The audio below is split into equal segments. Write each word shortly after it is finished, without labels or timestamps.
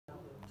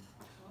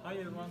Hi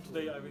everyone,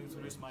 today I will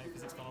introduce my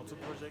PHYS102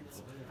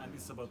 project and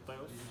it's about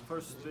diodes.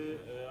 Firstly,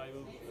 I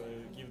will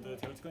give the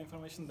theoretical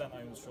information, then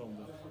I will show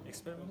the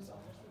experiment.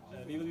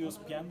 We will use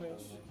PN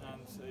diodes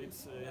and it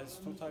has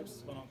two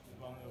types. One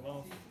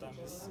of them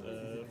is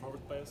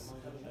forward bias,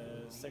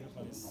 second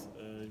one is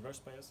reverse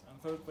bias,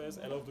 and forward bias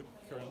allows the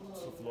current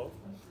to flow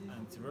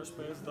and reverse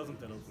bias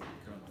doesn't allow the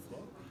current to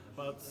flow.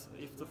 But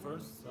if the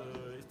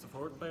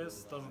forward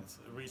bias doesn't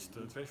reach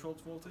the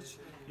threshold voltage,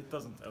 it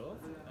doesn't allow,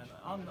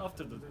 and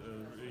after the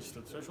reach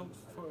the threshold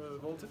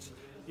voltage,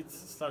 it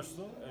starts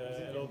to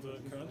allow the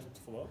current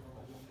to flow.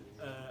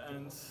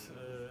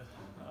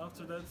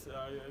 After that,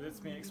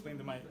 let me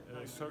explain my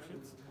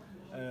circuit.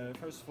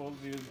 First of all,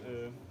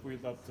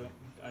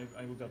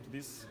 I build up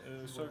this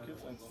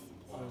circuit, and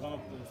one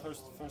of the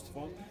first of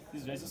all,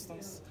 this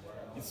resistance.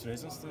 It's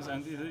resistance,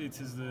 and it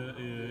is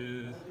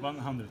the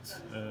 100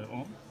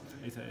 ohm.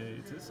 It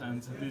is,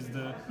 and this is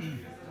the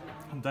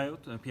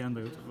diode, PN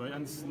diode,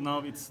 and now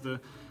it's the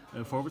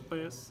forward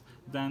bias.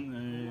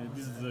 Then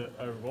this is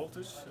our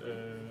voltage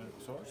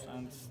source,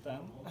 and then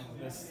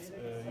let's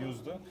use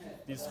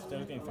this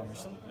theoretical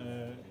information.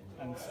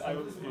 And I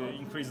will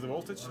increase the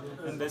voltage,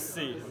 and let's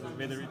see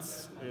whether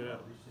it's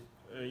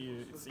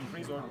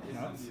increased or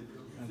not.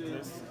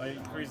 And I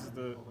increase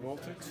the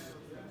voltage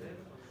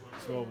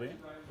slowly,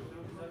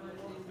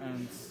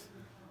 and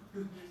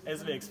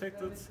as we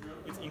expected,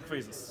 it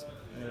increases.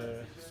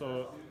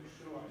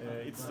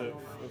 It's the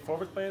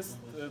forward bias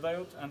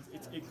diode, and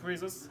it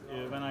increases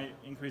when I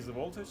increase the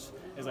voltage,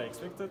 as I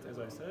expected, as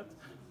I said.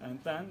 And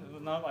then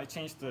now I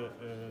change the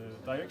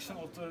direction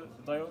of the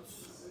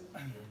diodes.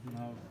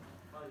 Now,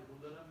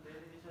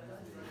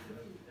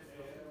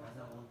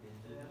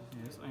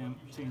 yes, I am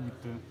changing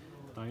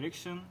the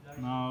direction.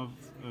 Now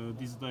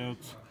this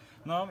diode.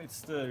 Now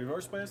it's the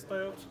reverse bias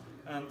diode.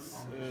 And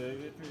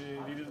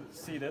we will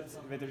see that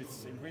whether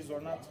it's increased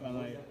or not when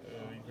I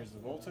increase the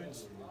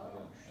voltage.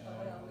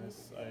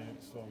 Yes.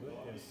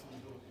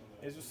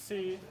 As you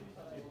see,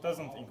 it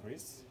doesn't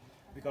increase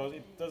because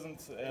it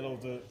doesn't allow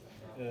the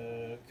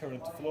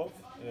current to flow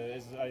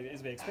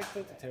as we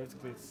expected.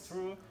 Theoretically, it's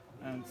true,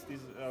 and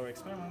our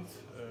experiment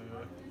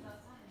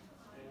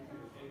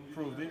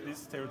proved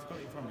this theoretical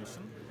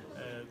information.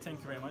 Thank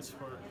you very much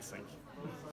for listening.